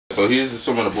So here's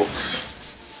some of the books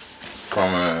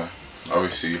from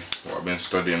obviously what I've been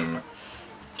studying.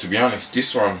 To be honest,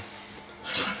 this one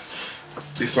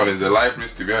is the library.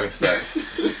 To be honest, like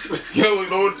you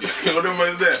know them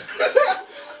ones there.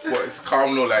 But it's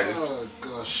calm, no, like this. Oh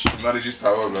gosh. Not just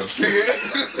power, man.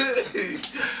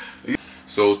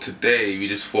 So today we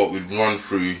just thought we'd run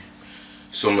through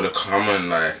some of the common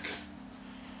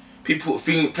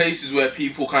places where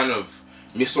people kind of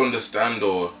misunderstand,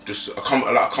 or just a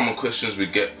lot of common questions we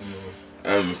get.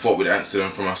 Thought we'd answer them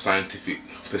from a scientific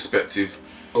perspective.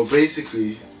 So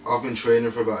basically, I've been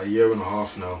training for about 1.5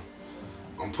 years now.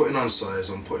 I'm putting on size,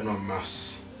 I'm putting on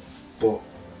mass, but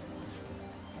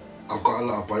I've got a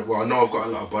lot of body. Well, I know I've got a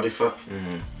lot of body fat,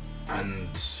 and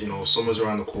you know, summer's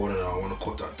around the corner now. I want to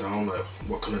cut that down. Like,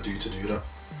 what can I do to do that?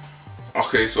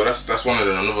 Okay, so that's one of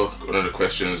the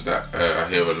questions that I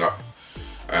hear a lot.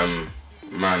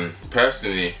 Man,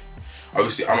 personally,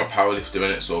 obviously I'm a powerlifter,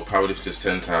 innit? So powerlifters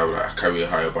tend to have carry a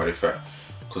higher body fat,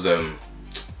 because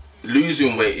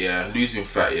losing weight, losing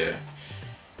fat,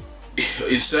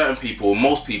 in certain people,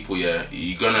 most people,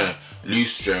 you're gonna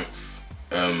lose strength.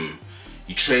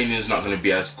 Your training is not gonna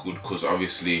be as good because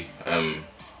obviously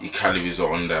your calories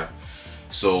are under.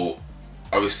 So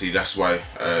obviously that's why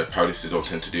powerlifters don't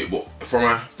tend to do it. But from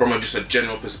a just a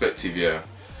general perspective, you're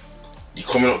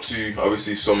coming up to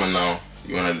obviously summer now.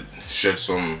 You wanna shed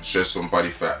some body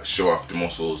fat, show off the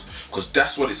muscles, because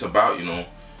that's what it's about, you know.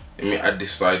 Let me add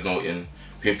this side note in.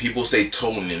 When people say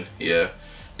toning,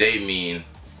 they mean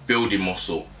building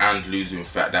muscle and losing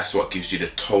fat. That's what gives you the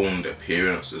toned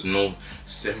appearance. There's no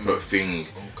separate thing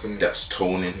that's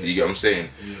toning. You get what I'm saying?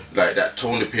 Like that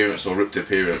toned appearance or ripped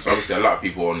appearance. Obviously a lot of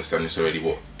people understand this already,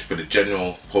 but for the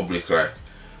general public, like,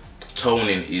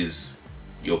 toning is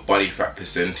your body fat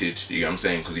percentage. You get what I'm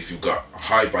saying? Because if you've got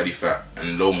high body fat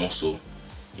and low muscle,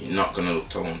 you're not gonna look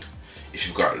toned. If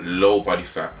you've got low body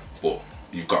fat but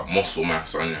you've got muscle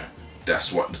mass on you,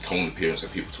 that's what the toned appearance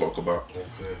that people talk about.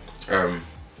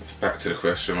 Back to the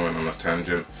question, I went on a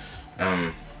tangent.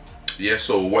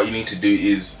 So what you need to do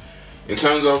is, in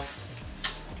terms of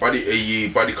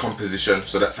body composition,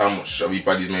 so that's how much of your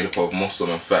body is made up of muscle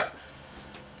and fat.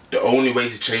 The only way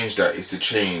to change that is to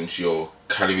change your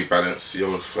calorie balance,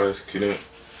 your calorie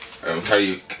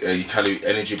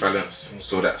energy balance.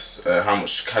 So that's how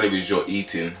much calories you're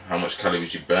eating, how much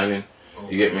calories you're burning.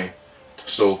 You get me?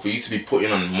 So for you to be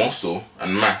putting on muscle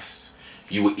and mass,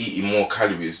 you were eating more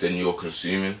calories than you're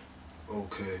consuming.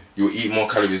 You will eat more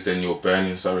calories than you're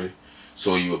burning, sorry.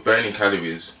 So you were burning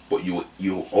calories, but you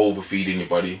were overfeeding your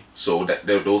body. So that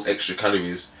those extra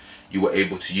calories, you were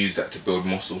able to use that to build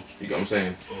muscle. You get what I'm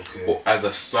saying? But as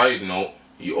a side note,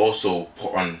 you also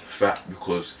put on fat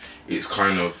because it's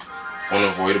kind of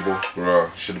unavoidable. Bruh,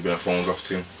 should have been a phones off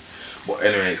team. But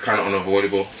anyway, it's kind of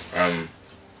unavoidable.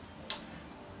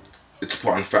 To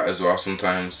put on fat as well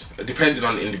sometimes, depending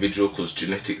on the individual, because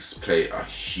genetics play a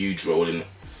huge role in it.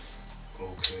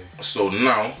 So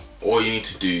now all you need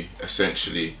to do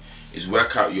essentially is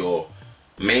work out your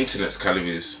maintenance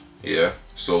calories.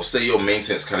 So say your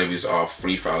maintenance calories are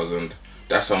 3,000.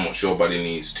 That's how much your body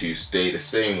needs to stay the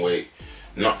same weight,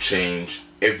 not change.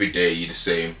 Every day you're the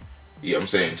same. You know what I'm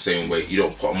saying? Same weight. You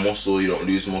don't put on muscle, you don't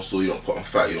lose muscle, you don't put on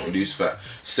fat, you don't lose fat.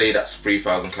 Say that's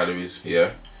 3,000 calories.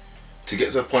 To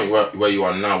get to the point where you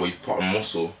are now, where you put on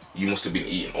muscle, you must have been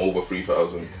eating over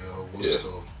 3,000. I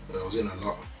was in a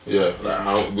lot. Like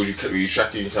how were you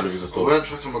tracking your calories at all? I weren't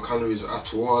tracking my calories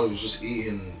at all. I was just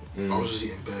eating. I was just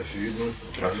eating bare food, man.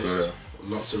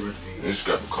 Lots of red meat. Just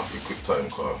grab a coffee, quick time,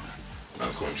 car.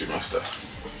 Let's go and gym after.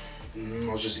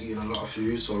 I was just eating a lot of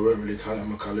food, so I weren't really counting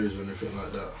my calories or anything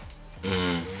like that.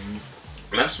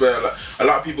 And that's where a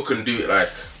lot of people can do it like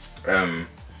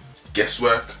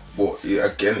guesswork, but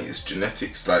again, it's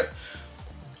genetics. Like,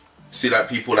 see, like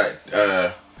people like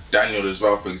Daniel as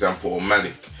well, for example, or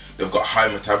Malik. They've got high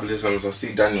metabolisms. I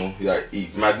see Daniel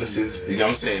eat madnesses, you know what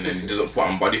I'm saying, and he doesn't put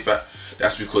on body fat.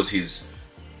 That's because his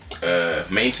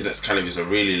maintenance calories are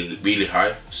really, really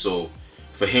high. So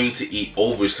for him to eat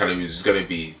over his calories is going to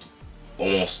be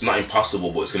almost not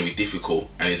impossible, but it's going to be difficult,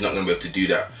 and he's not going to be able to do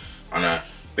that on a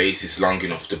basis long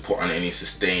enough to put on any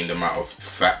sustained amount of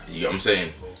fat. You know what I'm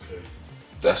saying?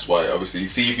 That's why obviously,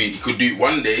 see, if he could do it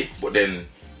one day, but then,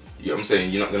 you know what I'm saying,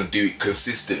 you're not going to do it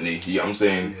consistently. You know what I'm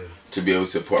saying? To be able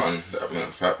to put on that amount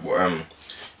of fat. But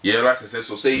like I said,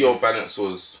 so say your balance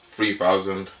was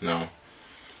 3,000 now,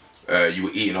 you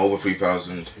were eating over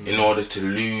 3,000. In order to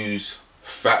lose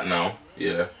fat now,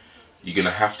 you're gonna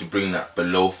have to bring that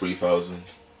below 3,000.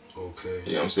 You know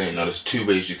what I'm saying? Now there's two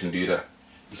ways you can do that.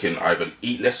 You can either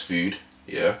eat less food,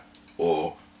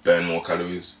 or burn more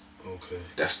calories.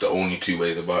 That's the only two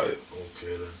ways about it.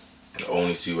 Then.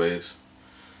 only two ways.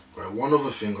 Right, one other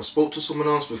thing, I spoke to someone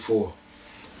else before,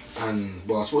 and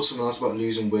I spoke to someone else about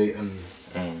losing weight and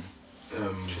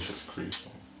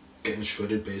getting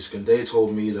shredded basically, and they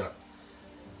told me that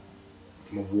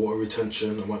my water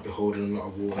retention, I might be holding a lot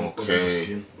of water under my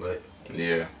skin. Like,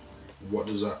 yeah. What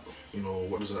does that,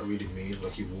 what does that really mean?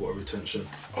 Like your water retention?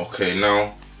 Okay,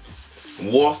 now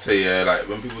water, yeah, like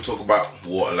when people talk about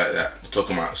water like that, they're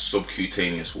talking about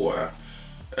subcutaneous water.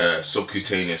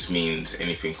 Subcutaneous means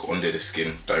anything under the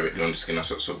skin, directly on the skin.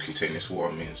 That's what subcutaneous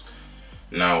water means.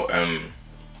 Now,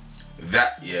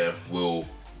 that, yeah,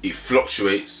 it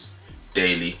fluctuates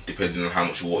daily depending on how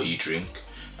much water you drink,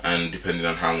 and depending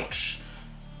on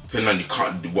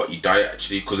what you diet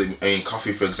actually. Because in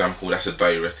coffee, for example, that's a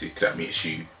diuretic that makes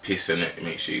you piss, and it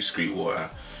makes you excrete water.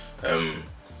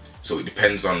 So it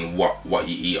depends on what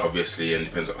you eat, obviously, and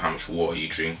depends on how much water you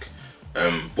drink.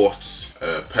 But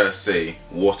per se,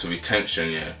 water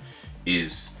retention, yeah,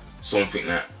 is something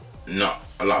that not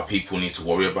a lot of people need to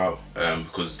worry about,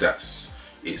 because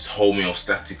it's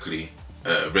homeostatically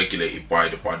regulated by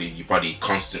the body. Your body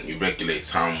constantly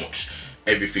regulates how much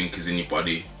everything is in your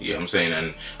body, you know what I'm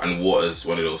saying, and water is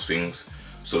one of those things.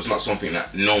 So it's not something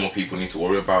that normal people need to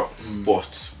worry about,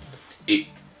 but it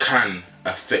can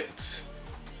affect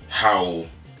how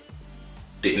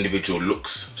the individual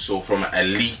looks. So from an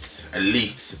elite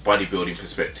bodybuilding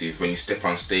perspective, when you step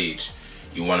on stage,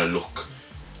 you want to look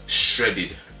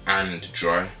shredded and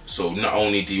dry. So not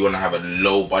only do you want to have a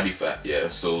low body fat, yeah,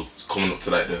 so it's coming up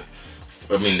to like the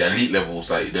elite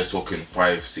levels, like they're talking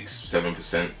 5, 6,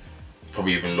 7%,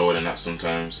 probably even lower than that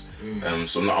sometimes.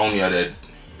 So not only are they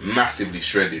massively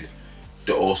shredded,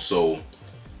 they also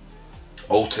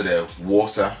alter their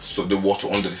water, so the water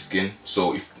under the skin,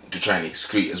 so if to try and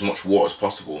excrete as much water as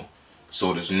possible,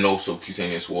 so there's no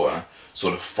subcutaneous water,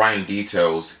 so the fine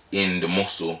details in the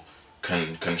muscle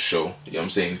can show, you know what I'm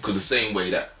saying? Because the same way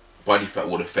that body fat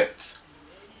would affect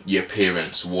your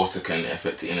appearance, water can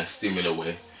affect it in a similar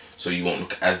way, so you won't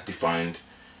look as defined.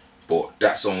 But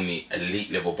that's only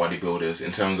elite level bodybuilders.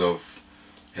 In terms of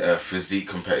physique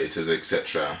competitors,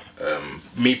 etc.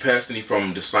 Me personally,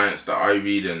 from the science that I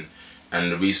read and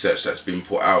the research that's been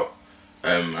put out,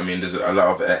 there's a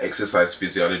lot of exercise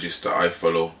physiologists that I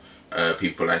follow,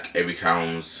 people like Eric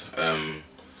Helms, and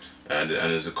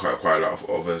there's quite a lot of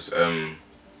others.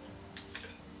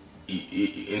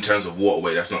 In terms of water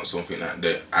weight, that's not something that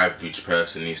the average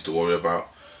person needs to worry about,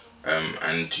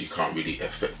 and you can't really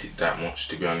affect it that much,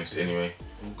 to be honest, anyway.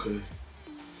 Okay.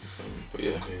 But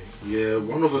yeah. Okay. Yeah,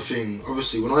 one other thing,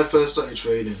 obviously when I first started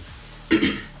training,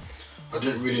 I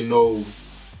didn't really know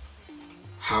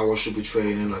how I should be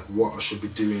training, like what I should be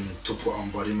doing to put on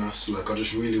body mass. Like I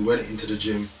just really went into the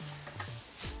gym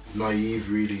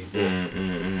naive, really. But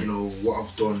what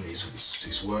I've done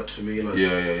it's worked for me.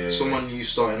 Like someone new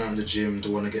starting out in the gym, they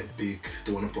want to get big,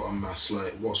 they want to put on mass.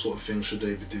 Like what sort of things should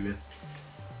they be doing?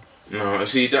 No,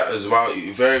 see that as well.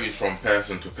 It varies from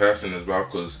person to person as well,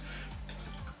 because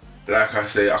like I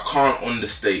say, I can't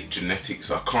understate genetics.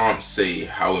 I can't say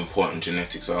how important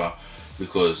genetics are,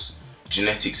 because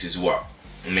genetics is what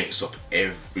makes up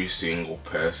every single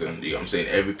person. You know what I'm saying?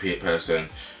 Every person,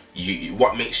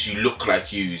 what makes you look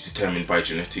like you is determined by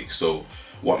genetics. So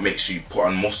what makes you put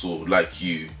on muscle like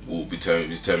you will be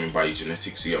determined by your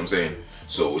genetics. You know what I'm saying?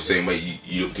 So the same way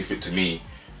you look different to me,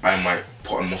 I might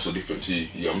put on muscle different to you.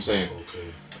 You know what I'm saying?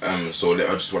 Okay. So I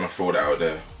just want to throw that out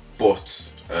there.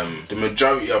 But the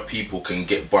majority of people can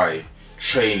get by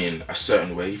training a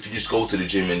certain way. If you just go to the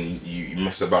gym and you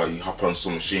mess about, you hop on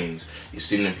some machines, you've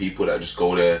seen them people that just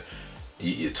go there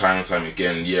time and time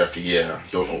again, year after year,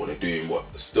 don't know what they're doing, but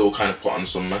still kind of put on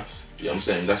some mass. You know what I'm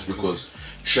saying? That's because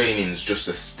training is just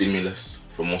a stimulus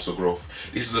for muscle growth.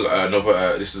 This is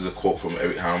this is a quote from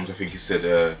Eric Helms. I think he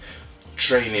said,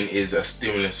 training is a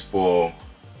stimulus for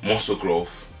muscle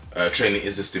growth. Training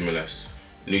is a stimulus.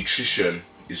 Nutrition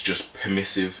is just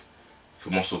permissive for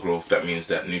muscle growth. That means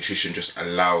that nutrition just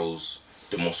allows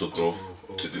the muscle growth,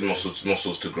 the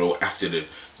muscles to grow after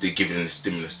they're given the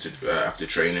stimulus to after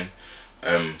training.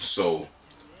 So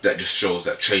that just shows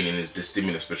that training is the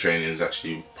stimulus for training is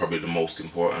actually probably the most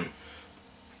important.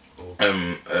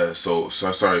 So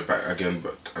sorry, back again,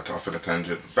 but off on a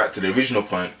tangent. Back to the original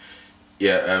point.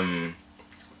 Yeah.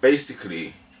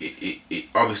 Basically, it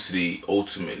obviously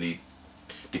ultimately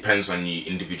depends on your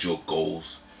individual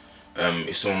goals.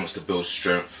 If someone wants to build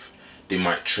strength, they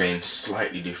might train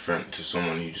slightly different to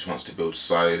someone who just wants to build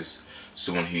size.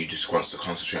 Someone who just wants to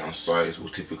concentrate on size will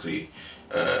typically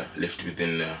lift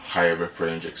within the higher rep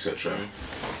range, etc.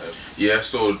 Yeah,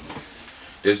 so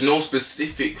there's no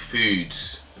specific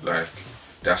foods like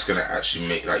that's gonna actually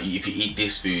make, like, if you eat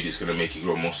this food, it's gonna make you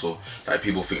grow muscle. Like,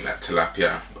 people think that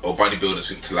tilapia, or bodybuilders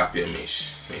think tilapia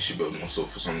makes you build muscle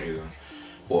for some reason.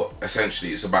 But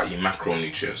essentially, it's about your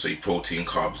macronutrients, so your protein,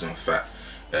 carbs, and fat.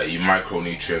 Your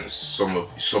micronutrients,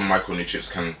 some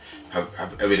micronutrients can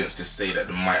have evidence to say that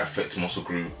they might affect muscle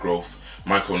growth.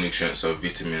 Micronutrients are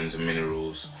vitamins and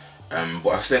minerals,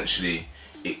 but essentially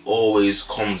it always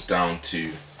comes down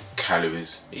to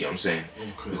calories. You know what I'm saying?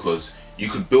 Okay. Because you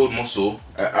could build muscle.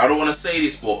 I don't want to say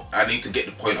this, but I need to get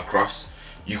the point across.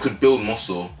 You could build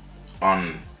muscle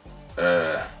on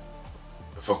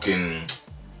fucking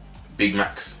Big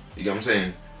Macs. You get what I'm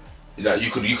saying? Like,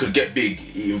 you could get big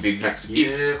eating Big Macs.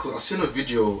 Yeah, cause I seen a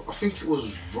video. I think it was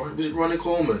it Ronnie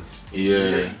Coleman?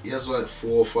 Yeah. He has like 4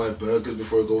 or 5 burgers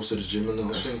before he goes to the gym, and I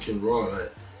was thinking, raw,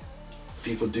 like,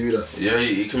 people do that. Yeah,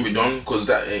 it can be done, because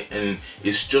and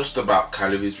it's just about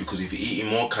calories. Because if you're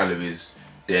eating more calories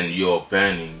than you're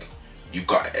burning, you've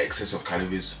got excess of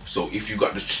calories. So if you've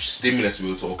got the stimulus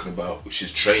we were talking about, which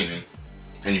is training,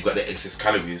 and you've got the excess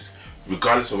calories,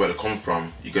 regardless of where they come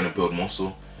from, you're gonna build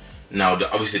muscle. Now,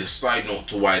 obviously, the side note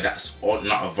to why that's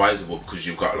not advisable, because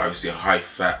you've got, like, obviously a high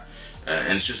fat,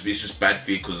 and it's just bad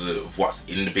for you because of what's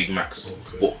in the Big Macs.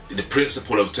 Okay. But the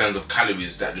principle of terms of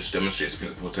calories, that just demonstrates the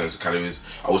principle of terms of calories.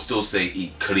 I would still say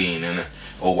eat clean,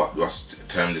 or what's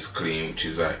termed as clean, which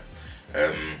is like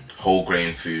whole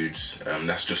grain foods.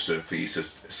 That's just for your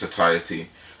satiety.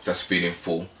 So that's feeling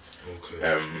full.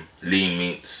 Okay. Lean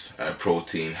meats,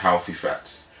 protein, healthy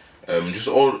fats.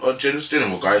 Just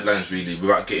general guidelines, really,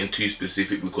 without getting too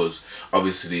specific, because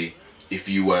obviously if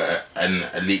you were an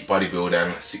elite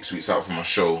bodybuilder and 6 weeks out from a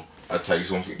show, I'd tell you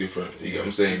something different. You get what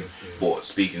I'm saying? But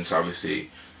speaking to obviously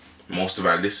most of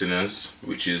our listeners,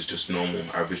 which is just normal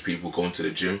average people going to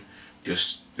the gym,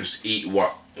 just eat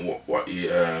what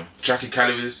you track your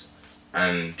calories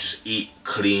and just eat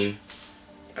clean,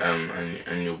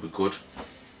 and you'll be good.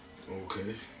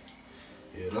 Okay.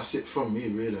 Yeah, that's it from me,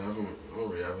 really. I don't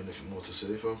really have anything more to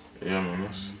say, fam. Yeah, man,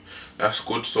 that's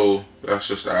good. So that's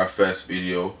just our first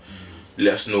video.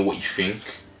 Let us know what you think.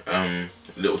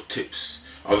 Little tips.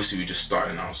 Obviously, we're just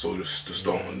starting out, so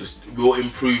we'll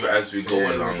improve as we go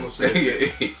along.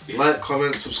 Like,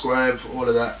 comment, subscribe, all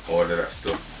of that. All of that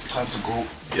stuff. Time to go.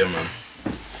 Yeah, man.